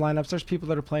look at the lineups. There's people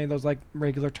that are playing those like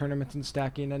regular tournaments and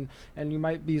stacking, and you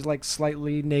might be like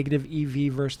slightly negative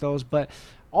EV versus those, but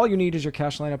all you need is your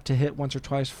cash lineup to hit once or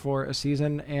twice for a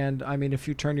season. And I mean, if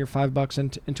you turn your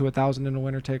 $5 into 1,000 in a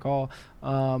winner take all,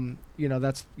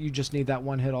 that's, you just need that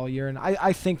one hit all year. And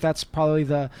I think that's probably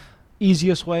the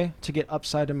easiest way to get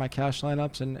upside in my cash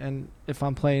lineups. And if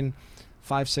I'm playing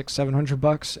 $500, $600,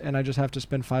 $700 and I just have to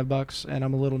spend $5 and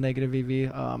I'm a little negative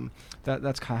EV,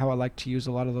 that's kind of how I like to use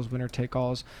a lot of those winner take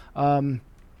alls. As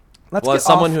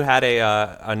someone who had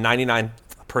a 99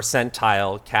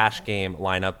 percentile cash game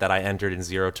lineup that I entered in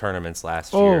 0 tournaments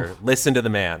last year. Listen to the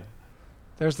man.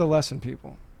 There's the lesson,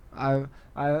 people. I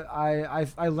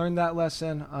learned that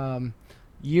lesson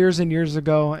years and years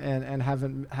ago, and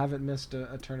haven't missed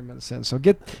a tournament since. So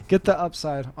get the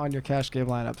upside on your cash game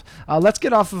lineups. Let's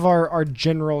get off of our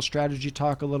general strategy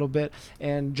talk a little bit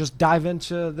and just dive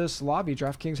into this lobby.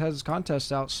 DraftKings has its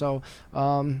contest out. So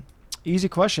easy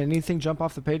question. Anything jump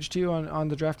off the page to you on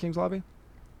the DraftKings lobby?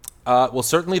 Well,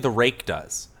 certainly the rake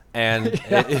does. And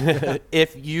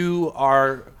if you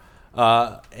are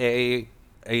a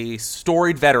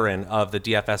storied veteran of the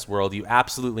DFS world, you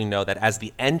absolutely know that as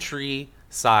the entry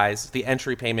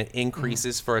payment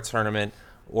increases for a tournament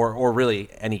or really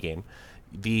any game,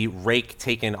 the rake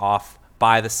taken off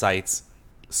by the sites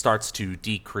starts to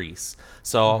decrease.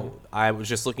 So I was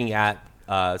just looking at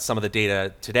some of the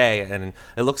data today, and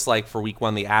it looks like for week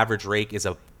 1, the average rake is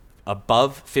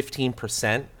above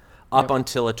 15%. Up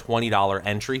until a $20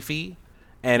 entry fee,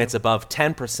 and it's above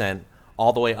 10%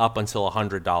 all the way up until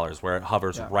 $100, where it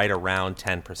hovers right around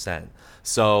 10%.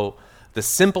 So the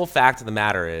simple fact of the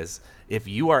matter is, if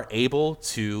you are able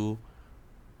to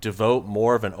devote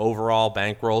more of an overall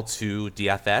bankroll to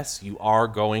DFS, you are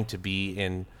going to be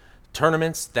in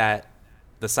tournaments that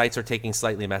the sites are taking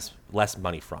slightly less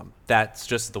money from. That's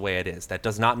just the way it is. That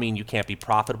does not mean you can't be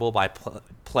profitable by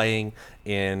playing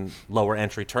in lower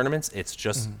entry tournaments. It's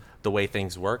just the way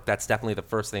things work. That's definitely the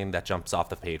first thing that jumps off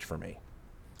the page for me.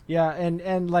 Yeah,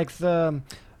 and like the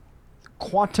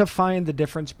quantifying the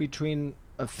difference between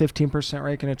a 15%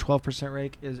 rake and a 12%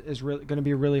 rake is really going to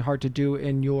be really hard to do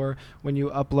when you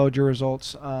upload your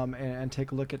results and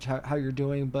take a look at how you're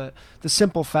doing. But the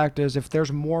simple fact is, if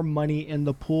there's more money in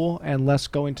the pool and less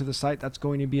going to the site, that's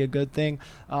going to be a good thing.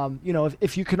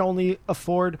 If you can only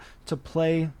afford to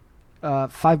play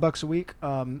 $5 a week,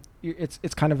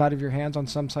 it's kind of out of your hands. On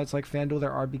some sites like FanDuel,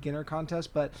 there are beginner contests,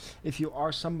 but if you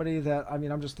are somebody that,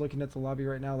 I'm just looking at the lobby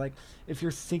right now, like if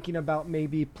you're thinking about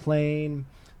maybe playing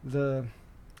the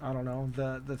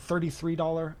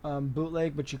 $33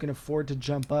 bootleg, but you can afford to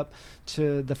jump up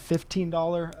to the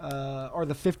 $15 or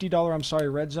the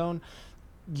 $50 red zone,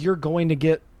 you're going to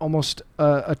get almost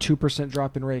a 2%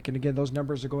 drop in rake. And again, those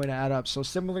numbers are going to add up. So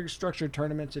similarly structured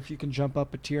tournaments, if you can jump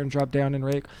up a tier and drop down in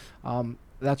rake,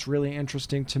 that's really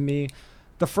interesting to me.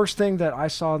 The first thing that I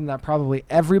saw and that probably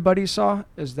everybody saw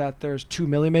is that there's 2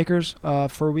 milli makers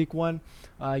for week 1.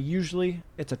 Usually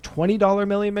it's a $20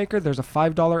 milli maker. There's a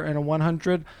 $5 and a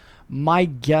 100. My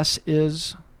guess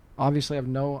is, obviously I have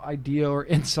no idea or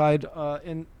inside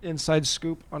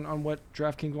scoop on what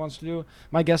DraftKings wants to do.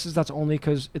 My guess is that's only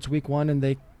because it's week 1 and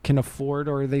they can afford,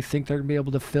 or they think they're going to be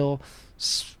able to fill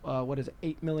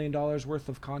 $8 million worth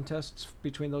of contests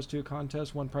between those two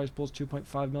contests. One prize pool is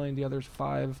 2.5 million, the other's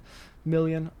 5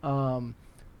 million.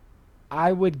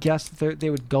 I would guess they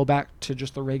would go back to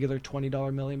just the regular $20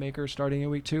 milli maker starting in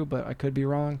week 2, but I could be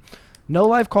wrong. No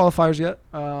live qualifiers yet.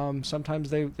 Sometimes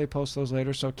they post those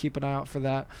later, so keep an eye out for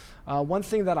that. One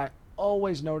thing that I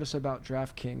always notice about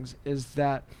DraftKings is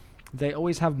that they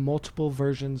always have multiple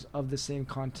versions of the same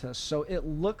contest. So it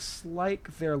looks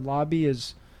like their lobby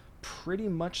is pretty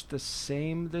much the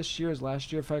same this year as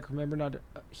last year, if I can remember. Not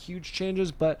huge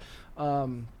changes, but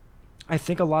I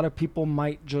think a lot of people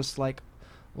might just like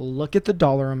look at the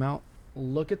dollar amount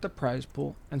look at the prize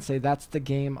pool and say that's the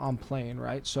game I'm playing,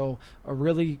 right? So a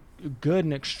really good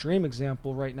and extreme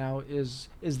example right now is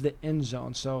the end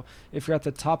zone. So if you're at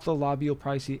the top of the lobby, you'll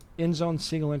probably see end zone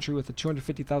single entry with a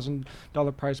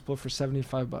 $250,000 prize pool for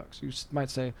 $75. You might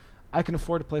say, I can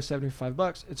afford to play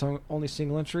 $75. It's only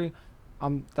single entry.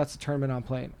 That's the tournament I'm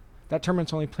playing. That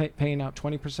tournament's only paying out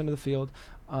 20% of the field.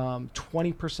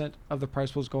 20% of the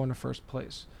prize pool is going to first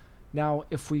place. Now,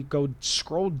 if we go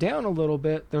scroll down a little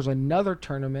bit, there's another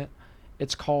tournament.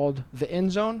 It's called the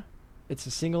End Zone. It's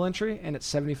a single entry, and it's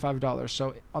 $75.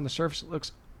 So on the surface, it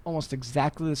looks almost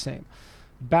exactly the same.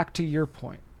 Back to your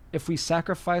point. If we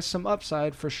sacrifice some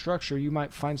upside for structure, you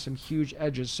might find some huge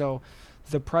edges. So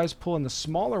the prize pool in the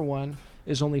smaller one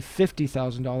is only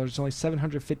 $50,000. It's only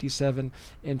 757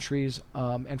 entries,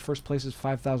 and first place is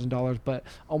 $5,000. But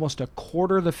almost a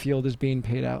quarter of the field is being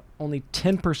paid out. Only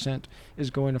 10% is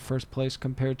going to first place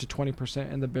compared to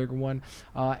 20% in the bigger one,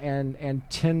 and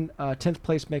 10th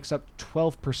place makes up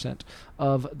 12%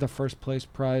 of the first place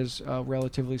prize,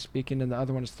 relatively speaking, and the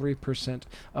other one is 3%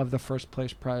 of the first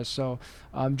place prize. So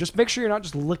just make sure you're not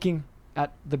just looking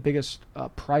at the biggest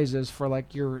prizes for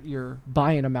like your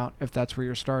buy-in amount, if that's where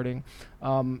you're starting.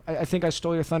 I think I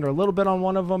stole your thunder a little bit on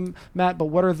one of them, Matt, but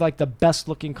what are like the best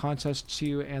looking contests to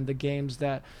you and the games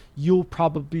that you'll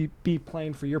probably be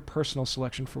playing for your personal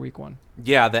selection for week one?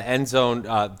 Yeah, the end zone,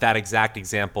 that exact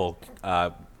example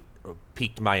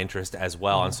piqued my interest as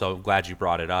well, and so I'm glad you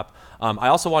brought it up. I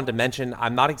also wanted to mention,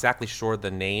 I'm not exactly sure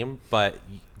the name, but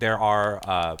there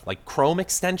are like Chrome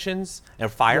extensions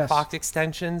and Firefox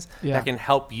extensions that can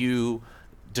help you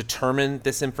determine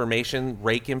this information,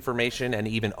 rake information, and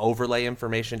even overlay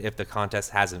information if the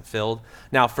contest hasn't filled.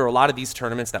 Now, for a lot of these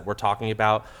tournaments that we're talking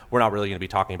about, we're not really going to be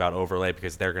talking about overlay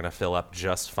because they're going to fill up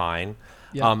just fine.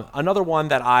 Yeah. Another one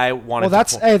that I wanted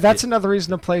that's another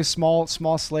reason to play small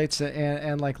slates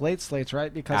and like late slates,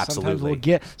 right? Because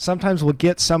sometimes we'll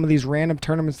get some of these random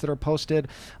tournaments that are posted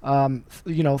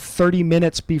 30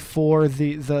 minutes before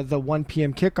the 1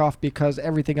 p.m. kickoff because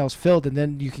everything else filled, and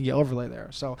then you can get overlay there.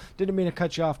 So didn't mean to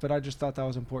cut you off, but I just thought that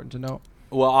was important to note.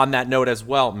 Well, on that note as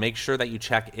well, make sure that you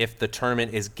check if the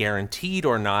tournament is guaranteed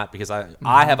or not, because I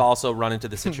have also run into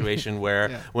the situation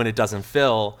where when it doesn't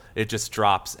fill, it just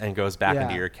drops and goes back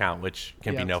into your account, which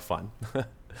can be no fun.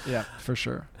 Yeah, for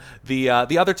sure. The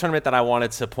other tournament that I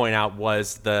wanted to point out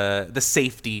was the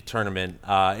safety tournament.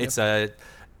 It's a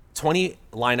 20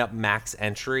 lineup max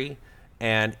entry,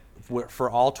 and for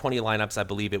all 20 lineups, I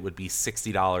believe it would be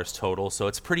 $60 total. So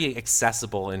it's pretty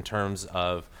accessible in terms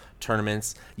of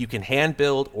tournaments. You can hand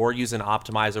build or use an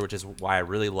optimizer, which is why I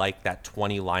really like that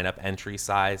 20 lineup entry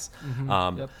size.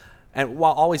 And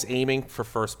while always aiming for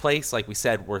first place, like we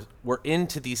said, we're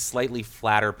into these slightly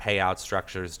flatter payout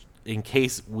structures in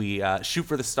case we shoot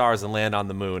for the stars and land on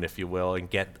the moon, if you will, and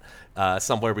get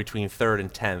somewhere between 3rd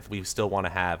and 10th. We still want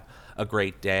to have a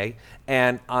great day.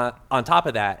 And on top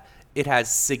of that, it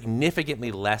has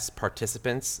significantly less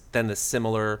participants than the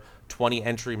similar 20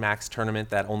 entry max tournament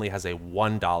that only has a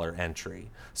 $1 entry.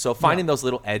 So finding those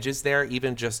little edges there,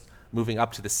 even just moving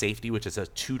up to the safety, which is a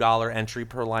 $2 entry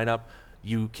per lineup,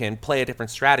 you can play a different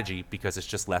strategy because it's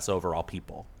just less overall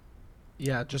people.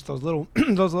 Yeah, just those little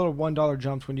those little $1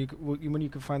 jumps when you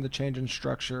can find the change in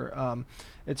structure.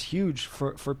 It's huge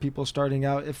for people starting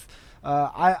out. If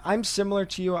I'm similar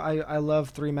to you, I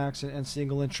love 3 max and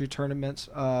single entry tournaments.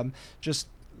 Just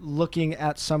looking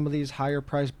at some of these higher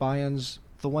price buy-ins,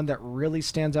 the one that really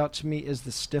stands out to me is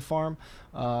the stiff arm.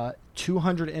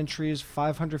 200 entries,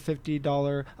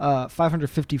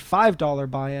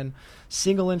 $555 buy-in.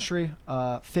 Single entry,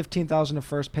 $15,000 to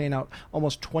first, paying out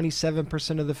almost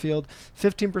 27% of the field.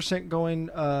 15% going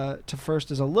to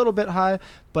first is a little bit high,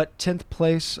 but 10th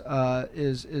place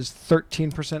is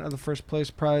 13% of the first place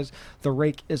prize. The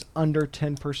rake is under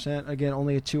 10%. Again,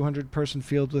 only a 200-person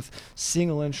field with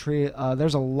single entry.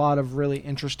 There's a lot of really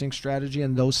interesting strategy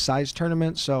in those size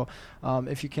tournaments. So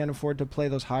if you can't afford to play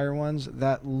those higher ones,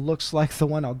 that looks like the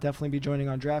one I'll definitely be joining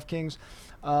on DraftKings.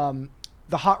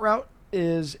 The Hot Route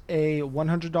is a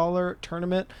 $100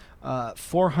 tournament,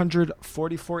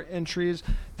 444 entries.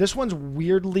 This one's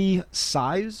weirdly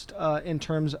sized in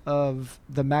terms of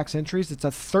the max entries. It's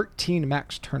a 13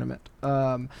 max tournament.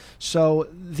 So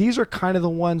these are kind of the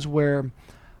ones where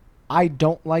I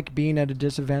don't like being at a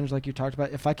disadvantage like you talked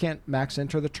about. If I can't max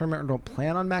enter the tournament or don't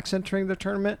plan on max entering the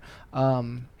tournament,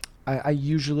 I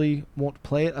usually won't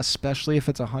play it, especially if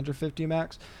it's 150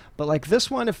 max. But like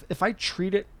this one, if I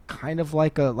treat it kind of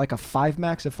like a 5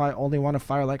 max if I only want to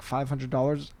fire like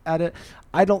 $500 at it.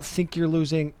 I don't think you're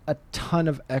losing a ton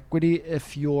of equity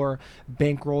if your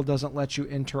bankroll doesn't let you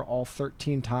enter all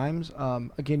 13 times.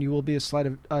 Again, you will be a slight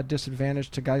disadvantage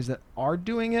to guys that are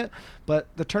doing it, but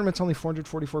the tournament's only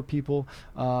 444 people.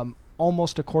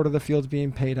 Almost a quarter of the field's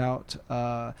being paid out.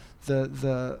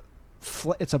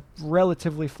 It's a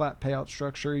relatively flat payout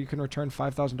structure. You can return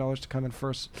 $5,000 to come in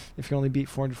first if you only beat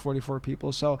 444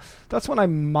 people. So that's when I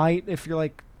might, if you're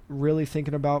like really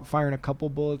thinking about firing a couple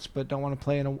bullets but don't want to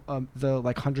play in the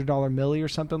like $100 milli or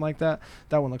something like that,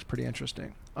 that one looks pretty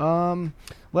interesting.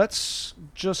 Let's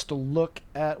just look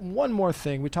at one more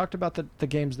thing. We talked about the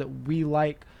games that we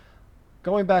like.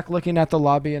 Going back, looking at the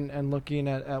lobby and looking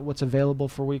at what's available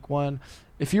for week 1,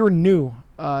 if you're new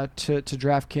to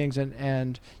DraftKings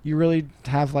and you really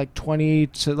have like 20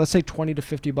 to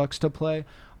 $50 to play,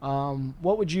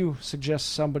 what would you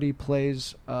suggest somebody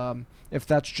plays if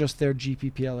that's just their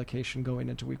GPP allocation going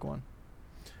into week 1?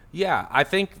 Yeah, I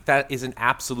think that is an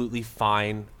absolutely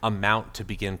fine amount to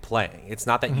begin playing. It's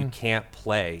not that you can't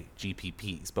play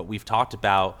GPPs, but we've talked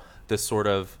about the sort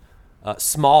of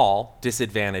small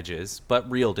disadvantages, but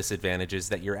real disadvantages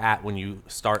that you're at when you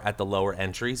start at the lower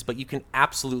entries. But you can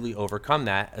absolutely overcome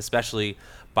that, especially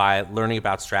by learning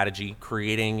about strategy,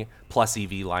 creating plus EV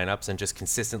lineups, and just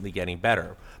consistently getting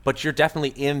better. But you're definitely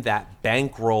in that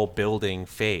bankroll building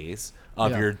phase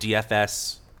of your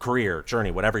DFS career journey,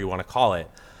 whatever you want to call it.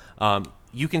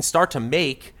 You can start to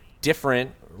make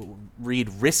different,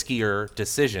 riskier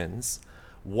decisions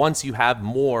once you have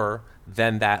more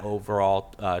than that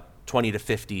overall 20 to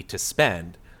 50 to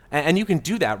spend. And you can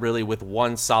do that really with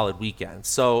one solid weekend.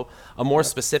 So a more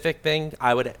specific thing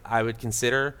I would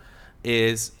consider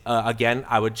is, again,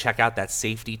 I would check out that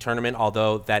safety tournament,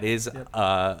 although that is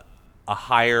a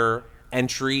higher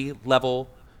entry level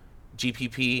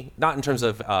GPP, not in terms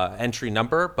of entry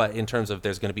number, but in terms of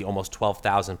there's going to be almost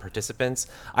 12,000 participants.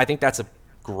 I think that's a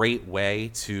great way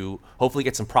to hopefully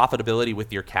get some profitability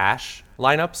with your cash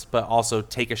lineups, but also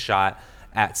take a shot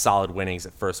at solid winnings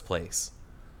at first place.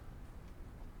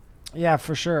 Yeah,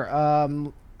 for sure.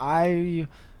 I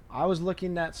was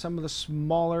looking at some of the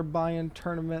smaller buy-in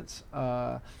tournaments.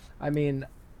 I mean,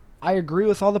 I agree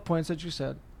with all the points that you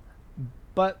said,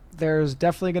 but there's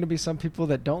definitely going to be some people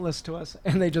that don't listen to us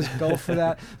and they just go for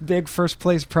that big first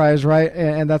place prize, right?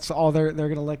 And that's all they're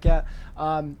going to look at.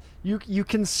 You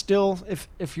can still,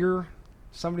 if you're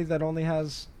somebody that only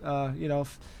has $50,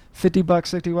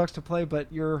 $60 to play, but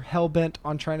you're hell bent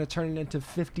on trying to turn it into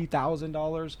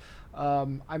 $50,000.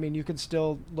 I mean, you can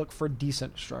still look for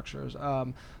decent structures.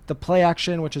 The play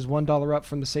action, which is $1 up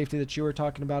from the safety that you were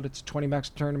talking about, it's a 20 max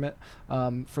tournament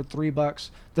for $3.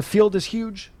 The field is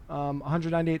huge.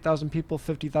 198,000 people,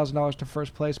 $50,000 to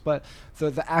first place, but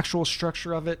the actual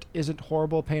structure of it isn't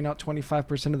horrible, paying out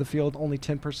 25% of the field, only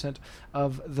 10%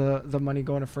 of the money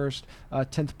going to first.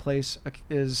 10th place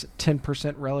is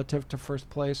 10% relative to first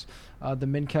place. The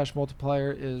min cash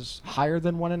multiplier is higher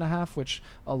than 1.5, which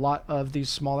a lot of these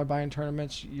smaller buy-in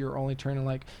tournaments, you're only turning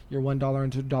like your $1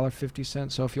 into $1.50.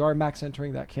 So if you are max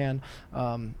entering, that can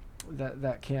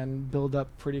that can build up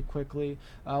pretty quickly.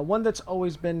 One that's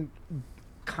always been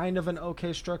kind of an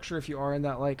okay structure if you are in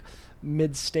that like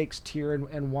mid stakes tier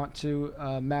and want to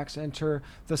max enter.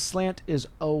 The slant is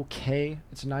okay.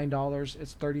 It's $9.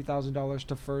 It's $30,000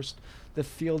 to first. The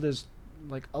field is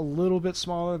like a little bit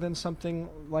smaller than something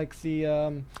like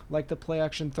the play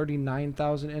action,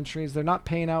 39,000 entries. They're not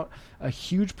paying out a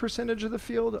huge percentage of the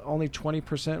field, only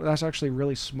 20%. That's actually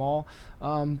really small,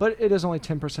 but it is only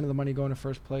 10% of the money going to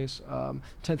first place.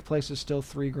 10th place is still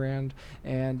 $3,000,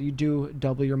 and you do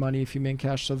double your money if you min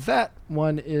cash. So that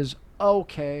one is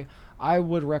okay. I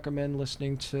would recommend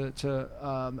listening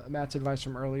to Matt's advice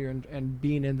from earlier and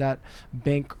being in that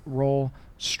bankroll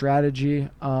strategy.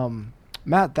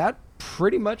 Matt, that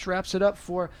pretty much wraps it up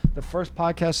for the first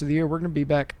podcast of the year. We're going to be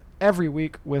back every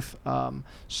week with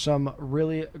some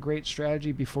really great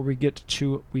strategy before we get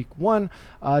to week 1.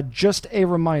 Just a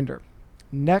reminder,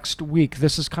 next week,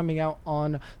 this is coming out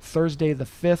on Thursday the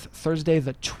 5th, Thursday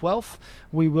the 12th,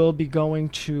 we will be going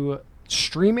to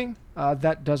streaming.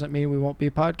 That doesn't mean we won't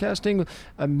be podcasting.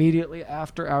 Immediately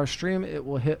after our stream, it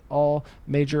will hit all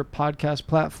major podcast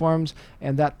platforms,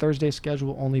 and that Thursday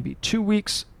schedule will only be 2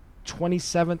 weeks.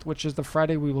 27th, which is the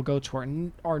Friday, we will go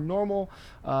to our normal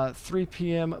 3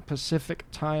 p.m. Pacific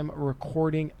time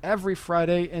recording every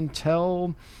Friday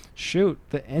until shoot,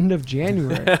 the end of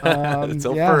January.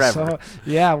 Until forever. So,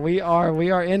 yeah, we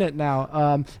are in it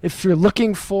now. If you're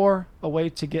looking for a way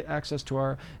to get access to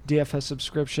our DFS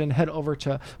subscription, head over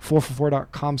to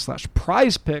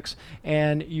 4for4.com/prizepicks,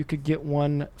 and you could get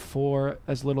one for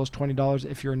as little as $20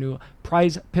 if you're a new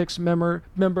Prize Picks member.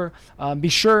 Be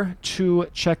sure to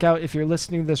check out, if you're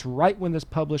listening to this right when this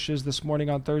publishes this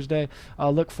morning on Thursday,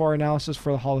 look for our analysis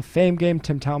for the Hall of Fame game.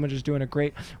 Tim Talmadge is doing a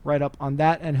great write-up on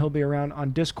that, and he'll be around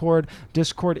on Discord.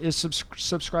 Discord is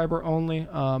subscriber only.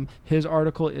 His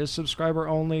article is subscriber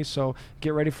only, so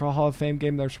get ready for a Hall of Fame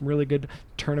game. There's some really good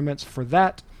tournaments for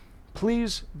that.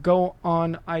 Please go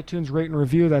on iTunes, rate and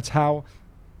review. That's how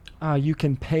you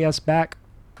can pay us back.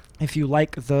 If you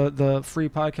like the free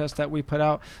podcast that we put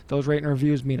out, those rate and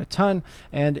reviews mean a ton.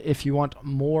 And if you want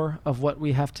more of what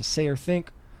we have to say or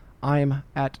think, I'm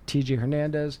at TJ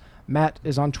Hernandez. Matt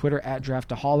is on Twitter at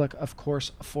Draftaholic. Of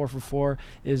course, 4for4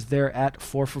 is there at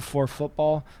 4for4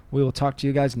 Football. We will talk to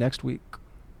you guys next week.